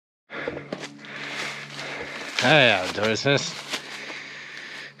Hi, outdoorsness.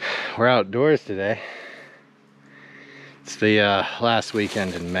 We're outdoors today. It's the last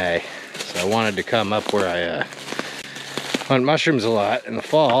weekend in May, so I wanted to come up where I hunt mushrooms a lot in the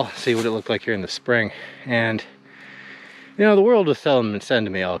fall, see what it looked like here in the spring. And you know, the world was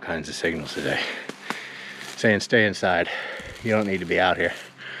sending me all kinds of signals today, saying stay inside, you don't need to be out here,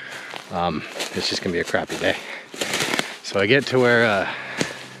 it's just gonna be a crappy day. So I get to where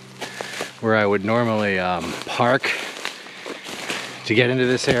I would normally park to get into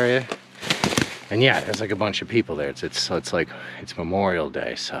this area, and yeah, there's like a bunch of people there. It's Memorial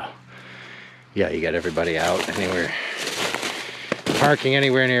Day, so yeah, you got everybody out. Anywhere parking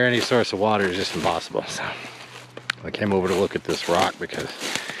anywhere near any source of water is just impossible. So I came over to look at this rock because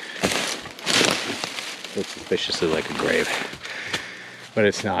it looks suspiciously like a grave, but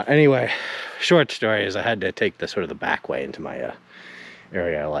it's not. Anyway, short story is I had to take the sort of the back way into my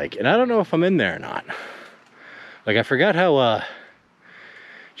area I like, and I don't know if I'm in there or not. Like, I forgot how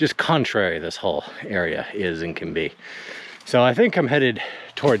just contrary this whole area is and can be. So I think I'm headed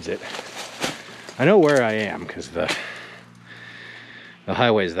towards it. I know where I am because the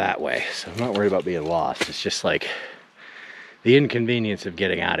highway's that way, so I'm not worried about being lost. It's just like the inconvenience of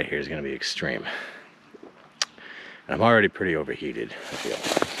getting out of here is going to be extreme, and I'm already pretty overheated, I feel.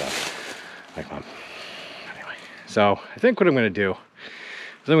 So like, anyway, so I think what I'm going to do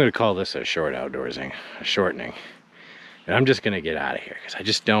is I'm going to call this a short outdoorsing, a shortening, and I'm just going to get out of here because I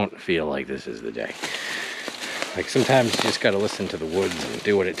just don't feel like this is the day. Like, sometimes you just got to listen to the woods and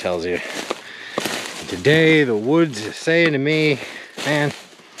do what it tells you. And today the woods is saying to me, man,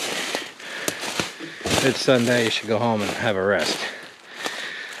 it's Sunday, you should go home and have a rest.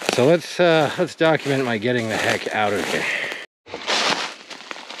 So let's document my getting the heck out of here.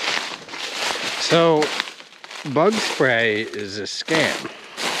 So bug spray is a scam,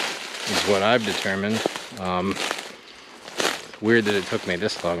 is what I've determined. Weird that it took me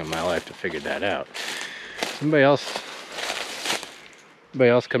this long in my life to figure that out. Somebody else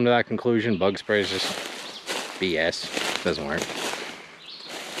come to that conclusion? Bug spray is just BS. Doesn't work.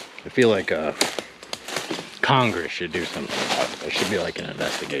 I feel like Congress should do something about it. There should be like an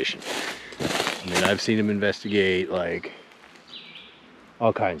investigation. I mean, I've seen them investigate like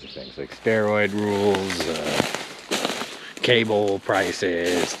all kinds of things, like steroid rules, cable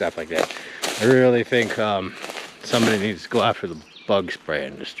prices, stuff like that. I really think somebody needs to go after the bug spray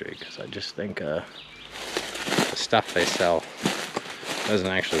industry, because I just think the stuff they sell doesn't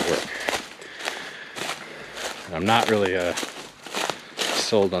actually work. And I'm not really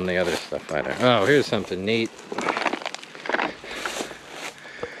sold on the other stuff either. Oh, here's something neat.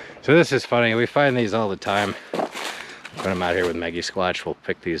 So this is funny, we find these all the time. When I'm out here with Maggie Squatch, we'll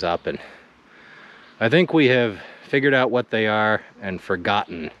pick these up, and I think we have figured out what they are and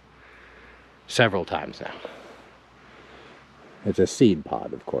forgotten several times now. It's a seed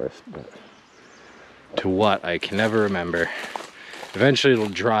pod, of course, but to what, I can never remember. Eventually it'll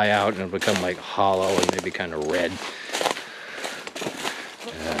dry out and it'll become like hollow and maybe kind of red.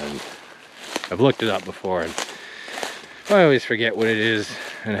 And I've looked it up before, and I always forget what it is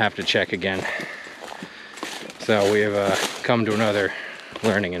and have to check again. So we have come to another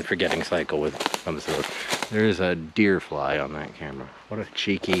learning and forgetting cycle with comes through. There's a deer fly on that camera. What a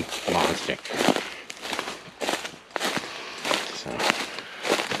cheeky monster. So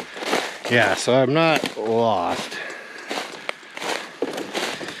yeah, so I'm not lost.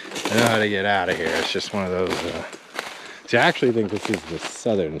 I know how to get out of here. It's just one of those see, I actually think this is the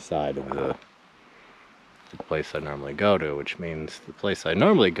southern side of the place I normally go to, which means the place I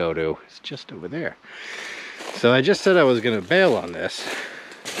normally go to is just over there. So I just said I was gonna bail on this.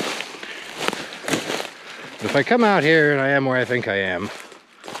 But if I come out here and I am where I think I am,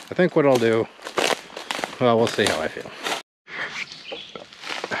 I think what I'll do, well, we'll see how I feel.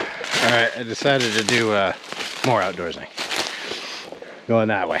 Alright, I decided to do more outdoorsing. Going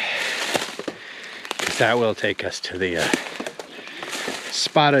that way. Because that will take us to the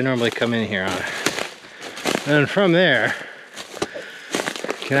spot I normally come in here on. And from there,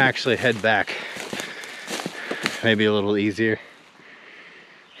 can actually head back. Maybe a little easier.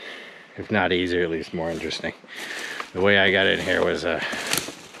 If not easier, at least more interesting. The way I got in here was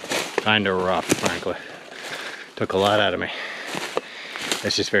kind of rough, frankly. Took a lot out of me.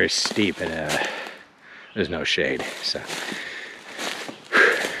 It's just very steep, and there's no shade, so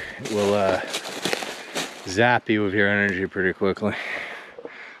it will zap you of your energy pretty quickly,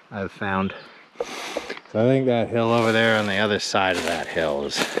 I've found. So I think that hill over there on the other side of that hill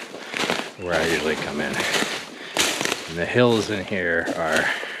is where I usually come in. And the hills in here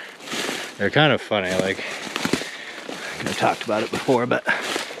they're kind of funny. Like, I've talked about it before, but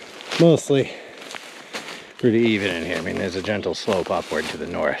mostly pretty even in here. I mean, there's a gentle slope upward to the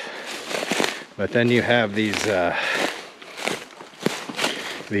north. But then you have these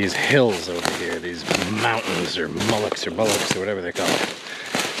hills over here, these mountains or mullocks or bullocks or whatever they're called.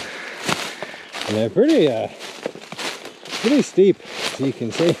 And they're pretty steep, as you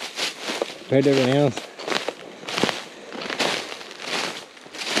can see, compared to everything else.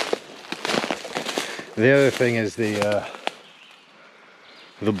 The other thing is the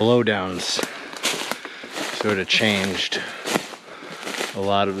blowdowns sort of changed a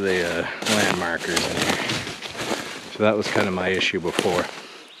lot of the land markers in here. So that was kind of my issue before.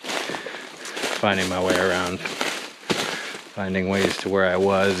 Finding my way around, finding ways to where I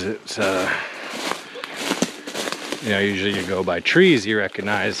was. It's, you know, usually you go by trees you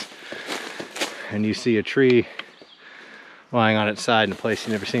recognize, and you see a tree lying on its side in a place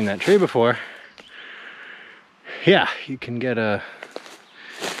you've never seen that tree before. Yeah, you can get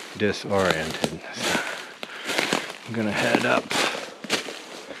disoriented. So I'm gonna head up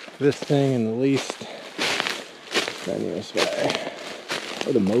this thing in the least strenuous way,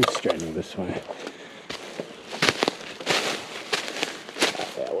 or the most strenuous way.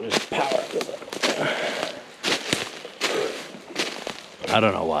 Yeah, we'll just power up with it. I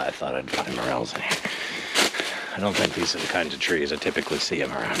don't know why I thought I'd find morels in here. I don't think these are the kinds of trees I typically see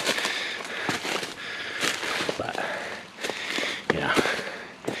them around. But, you know,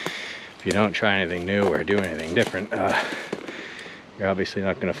 if you don't try anything new or do anything different, you're obviously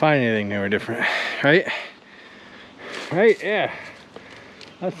not going to find anything new or different, right? Right? Yeah.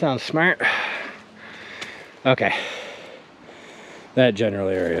 That sounds smart. Okay. That general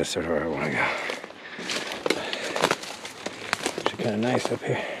area is sort of where I want to go. Actually kind of nice up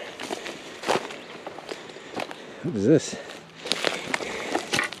here. What is this?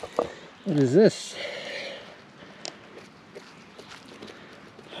 What is this?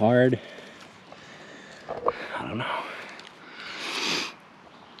 Hard. I don't know.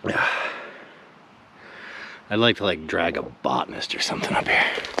 I'd like to drag a botanist or something up here.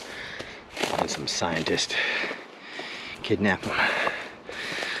 And some scientist. Kidnap him.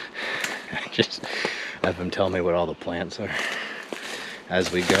 Just have him tell me what all the plants are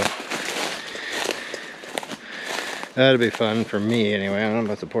as we go. That'd be fun for me anyway. I don't know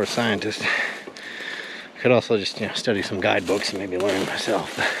about the poor scientist. I could also just, you know, study some guidebooks and maybe learn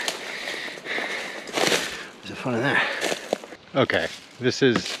myself. There's fun in that. Okay, this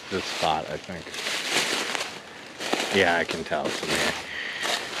is the spot, I think. Yeah, I can tell from here.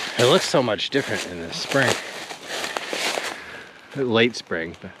 It looks so much different in the spring. Late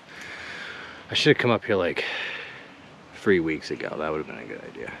spring. But I should have come up here like 3 weeks ago. That would have been a good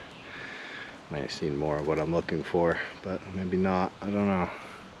idea. Might have seen more of what I'm looking for, but maybe not. I don't know.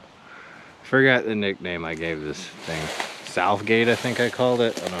 I forgot the nickname I gave this thing. South Gate, I think I called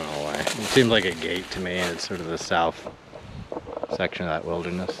it. I don't know why. It seemed like a gate to me, and it's sort of the south section of that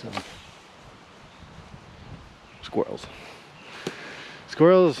wilderness. So. Squirrels.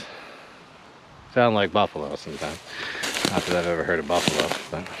 Squirrels sound like buffalo sometimes. Not that I've ever heard of buffalo,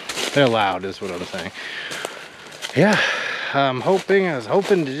 but they're loud is what I'm saying. Yeah, I was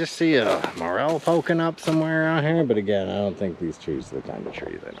hoping to just see a morel poking up somewhere around here, but again, I don't think these trees are the kind of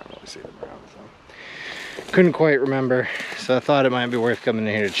trees I normally see them around, so. Couldn't quite remember, so I thought it might be worth coming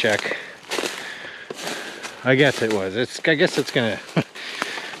in here to check. I guess it was. I guess it's gonna,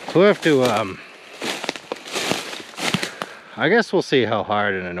 we'll have to, I guess we'll see how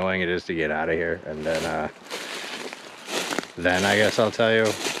hard and annoying it is to get out of here, and then I guess I'll tell you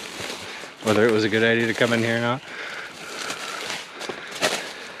whether it was a good idea to come in here or not.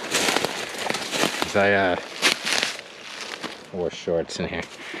 Because I wore shorts in here,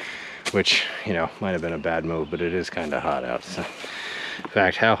 which, you know, might have been a bad move, but it is kind of hot out. So. In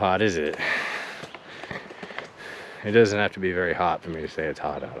fact, how hot is it? It doesn't have to be very hot for me to say it's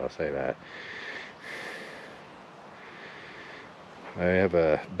hot out, I'll say that. I have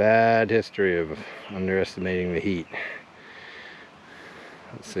a bad history of underestimating the heat.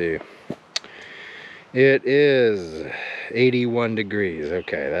 Let's see. It is 81 degrees.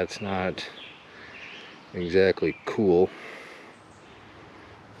 Okay, that's not exactly cool.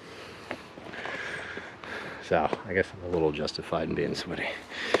 So, I guess I'm a little justified in being sweaty.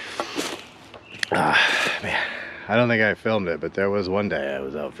 Man, I don't think I filmed it, but there was one day I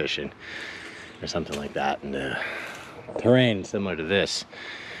was out fishing or something like that, and terrain similar to this.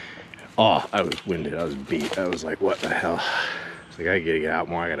 Oh, I was winded, I was beat. I was like, what the hell? It's like, I gotta get out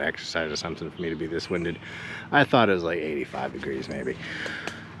more, I gotta exercise or something for me to be this winded. I thought it was like 85 degrees maybe.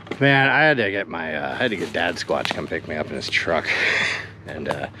 Man, I had to get my, I had to get Dad Squatch come pick me up in his truck. And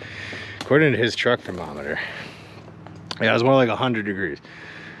according to his truck thermometer, yeah, it was more like 100 degrees.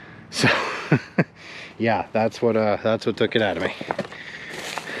 So yeah, that's what took it out of me.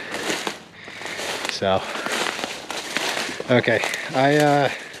 So okay, I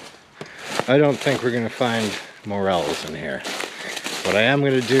don't think we're gonna find morels in here. What I am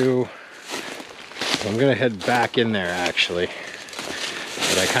gonna do, I'm gonna head back in there actually,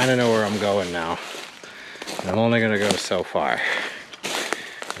 but I kind of know where I'm going now. I'm only gonna go so far.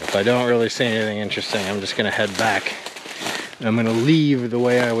 If I don't really see anything interesting, I'm just gonna head back. And I'm gonna leave the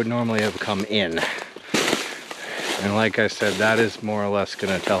way I would normally have come in. And like I said, that is more or less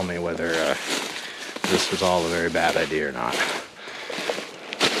gonna tell me whether this was all a very bad idea or not.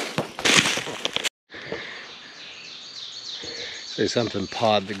 Say something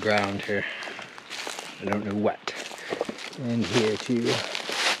pawed the ground here. I don't know what. And here too.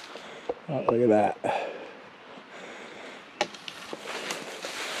 Oh, look at that.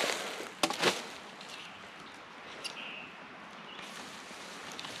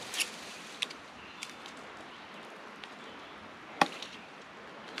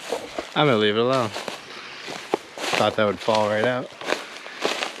 I'm gonna leave it alone. Thought that would fall right out.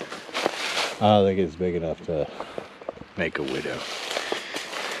 I don't think it's big enough to make a widow.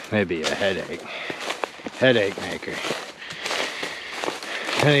 Maybe a headache maker.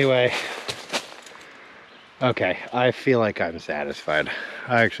 Anyway, okay, I feel like I'm satisfied.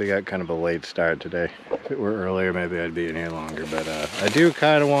 I actually got kind of a late start today. If it were earlier, maybe I'd be in here longer, but I do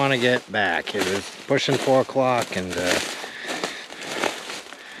kind of want to get back. It is pushing 4 o'clock, and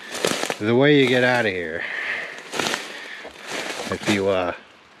the way you get out of here, if you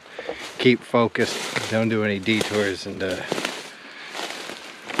keep focused, don't do any detours, and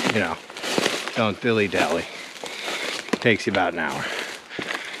you know, don't dilly-dally, takes you about an hour.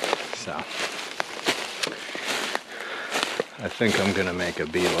 So I think I'm gonna make a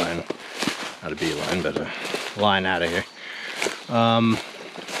beeline, not a beeline, but a line out of here.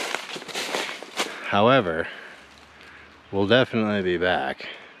 However, we'll definitely be back,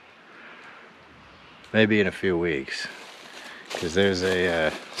 maybe in a few weeks, because there's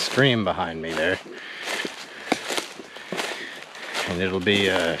a stream behind me there, and it'll be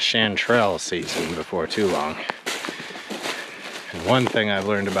a chanterelle season before too long. And one thing I've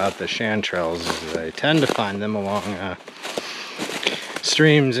learned about the chanterelles is I tend to find them along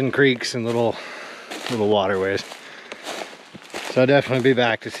streams and creeks and little waterways. So I'll definitely be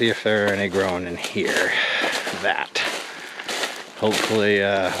back to see if there are any growing in here. That hopefully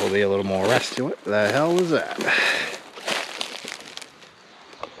will be a little more resty. What the hell was that?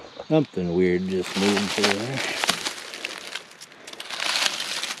 Something weird just moved through there.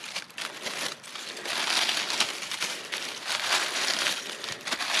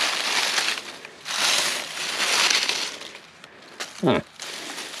 Huh.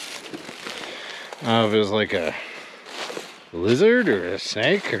 I don't know if it was like a lizard or a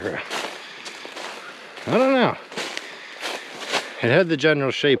snake or I don't know. It had the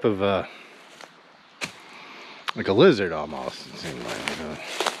general shape of like a lizard almost, it seemed like.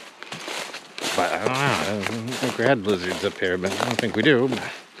 But I don't know. I don't think we had lizards up here, but I don't think we do. But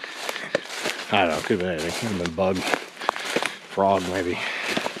I don't know. Could have been anything. Could have been a bug, frog maybe.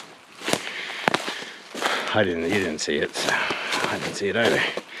 You didn't see it, so I didn't see it either.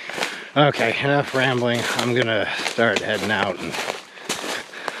 Okay, enough rambling. I'm gonna start heading out, and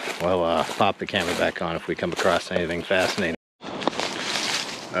we'll pop the camera back on if we come across anything fascinating.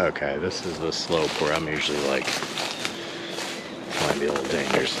 Okay, this is the slope where I'm usually like, might be a little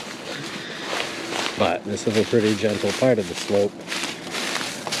dangerous. But this is a pretty gentle part of the slope.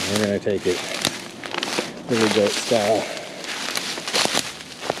 We're gonna take it billy goat style.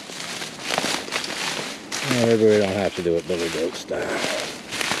 Maybe we don't have to do it billy goat style.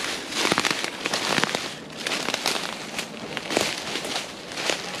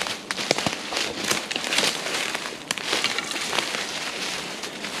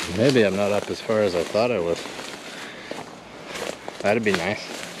 Maybe I'm not up as far as I thought I was. That'd be nice.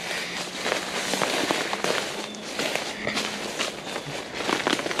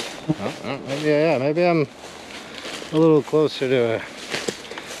 Oh, maybe I'm a little closer to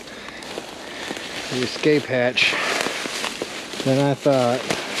the escape hatch than I thought.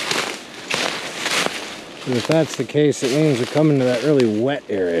 But if that's the case, it means we're coming to that really wet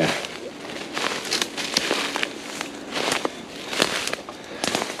area.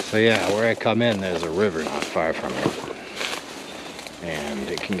 So yeah, where I come in, there's a river not far from it. And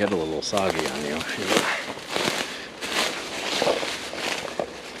it can get a little soggy on you.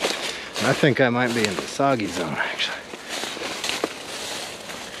 I think I might be in the soggy zone, actually.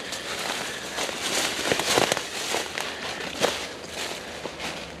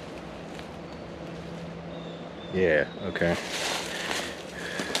 Yeah, okay.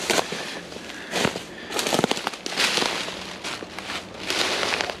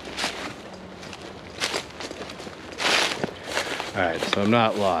 Alright, so I'm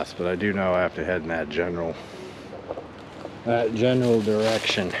not lost, but I do know I have to head in that general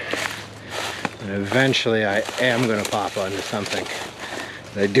direction. And eventually I am going to pop onto something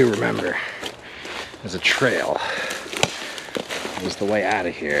that I do remember as a trail. It was the way out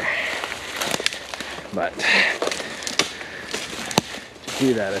of here. But to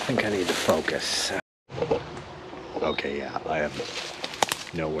do that, I think I need to focus. Okay, yeah, I am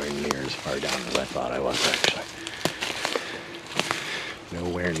nowhere near as far down as I thought I was, actually.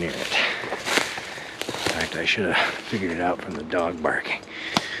 Nowhere near it. In fact, I should have figured it out from the dog barking.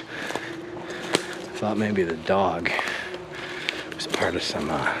 I thought maybe the dog was part of some,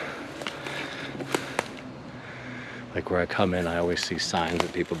 like where I come in, I always see signs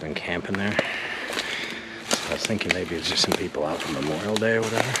that people have been camping there. So I was thinking maybe it's just some people out for Memorial Day or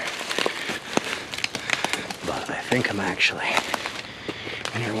whatever. But I think I'm actually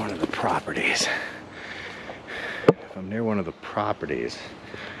near one of the properties. If I'm near one of the properties,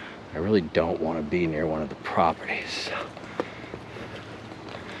 I really don't want to be near one of the properties.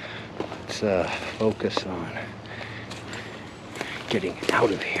 Let's focus on getting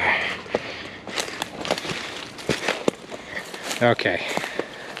out of here. Okay.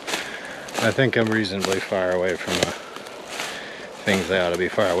 I think I'm reasonably far away from things I ought to be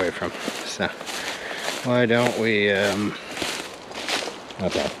far away from. So why don't we, okay,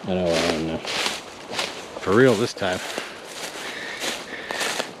 I know where I am now. For real this time.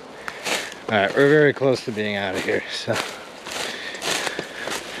 Alright, we're very close to being out of here, so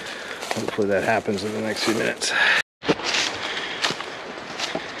hopefully that happens in the next few minutes.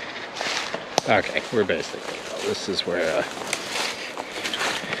 Okay, we're basically, this is where,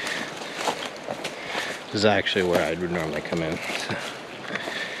 this is actually where I would normally come in. So.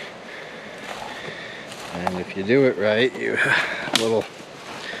 And if you do it right, you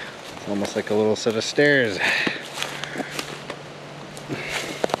it's almost like a little set of stairs.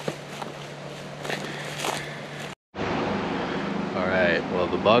 Alright, well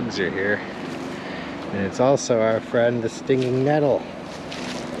the bugs are here. And it's also our friend the stinging nettle.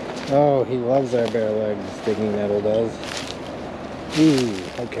 Oh, he loves our bare legs, the stinging nettle does. Ooh,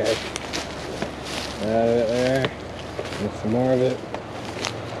 okay. Out of it there. Get some more of it.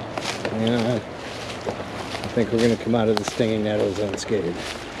 Hang on. I think we're going to come out of the stinging nettles unscathed.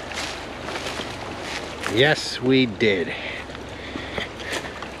 Yes, we did.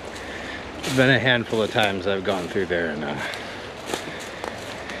 It's been a handful of times I've gone through there, and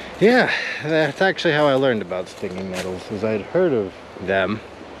yeah, that's actually how I learned about stinging nettles, was I'd heard of them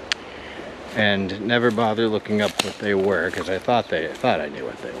and never bothered looking up what they were, because I thought I knew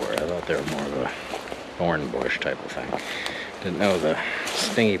what they were. I thought they were more of a thorn bush type of thing. Didn't know the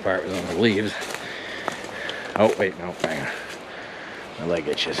stingy part was on the leaves. Oh wait, no, hang on. My leg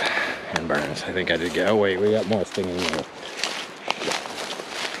itches and burns. I think I did get, oh wait, we got more stinging nettles.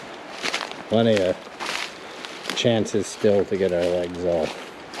 Plenty of chances still to get our legs all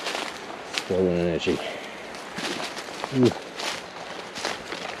swollen and itchy. Ooh.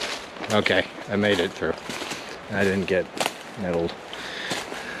 Okay, I made it through. I didn't get nettled.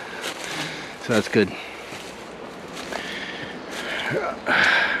 So that's good.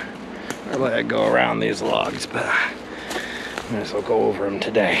 Normally I go around these logs, but I might as well go over them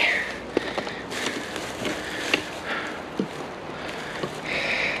today.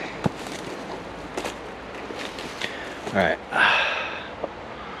 Alright.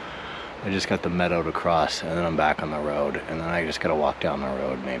 I just got the meadow to cross, and then I'm back on the road, and then I just gotta walk down the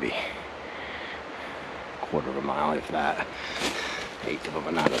road maybe a quarter of a mile, if that. Eighth of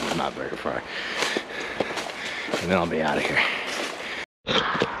a mile, not very far. And then I'll be out of here.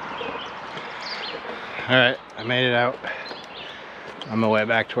 Alright, I made it out. On my way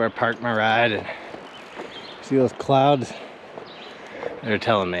back to where I parked my ride, and see those clouds? They're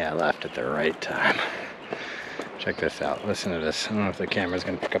telling me I left at the right time. Check this out, listen to this. I don't know if the camera's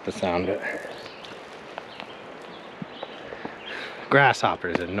gonna pick up the sound, but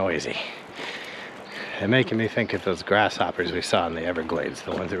grasshoppers are noisy. They're making me think of those grasshoppers we saw in the Everglades,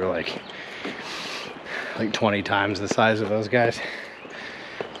 the ones that were like 20 times the size of those guys.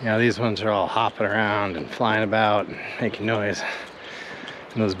 You know, these ones are all hopping around and flying about and making noise.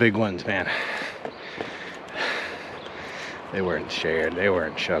 And those big ones, man, they weren't scared, they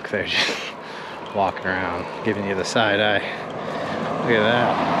weren't shook, they're just walking around, giving you the side eye. Look at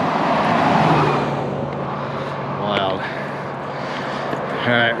that. Wild.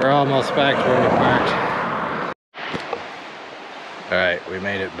 Alright, we're almost back to where we parked. Alright, we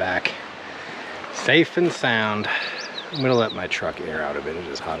made it back. Safe and sound. I'm gonna let my truck air out a bit, it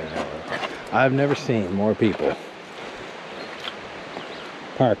is hot as hell. I've never seen more people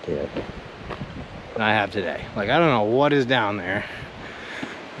parked here than I have today. Like, I don't know what is down there.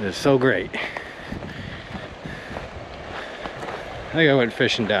 It's so great. I think I went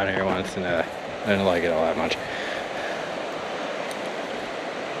fishing down here once and I didn't like it all that much.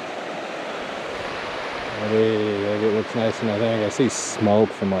 Maybe it looks nice, and I think I see smoke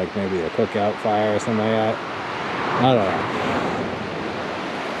from like maybe a cookout fire or something like that. I don't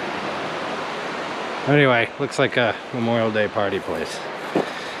know. Anyway, looks like a Memorial Day party place. Which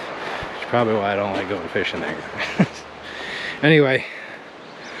is probably why I don't like going fishing there. Anyway,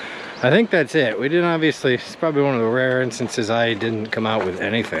 I think that's it. We didn't obviously, it's probably one of the rare instances I didn't come out with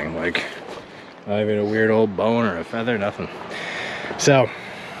anything. Like, not even a weird old bone or a feather, nothing. So,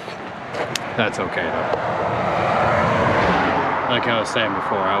 that's okay though. Like I was saying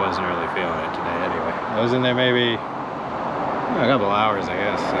before, I wasn't really feeling it today anyway. I was in there maybe a couple hours, I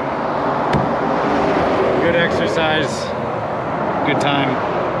guess. So. Good exercise, good time.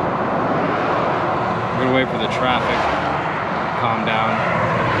 I'm gonna wait for the traffic to calm down.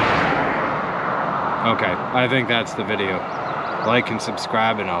 Okay, I think that's the video. Like and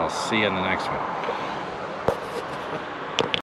subscribe, and I'll see you in the next one.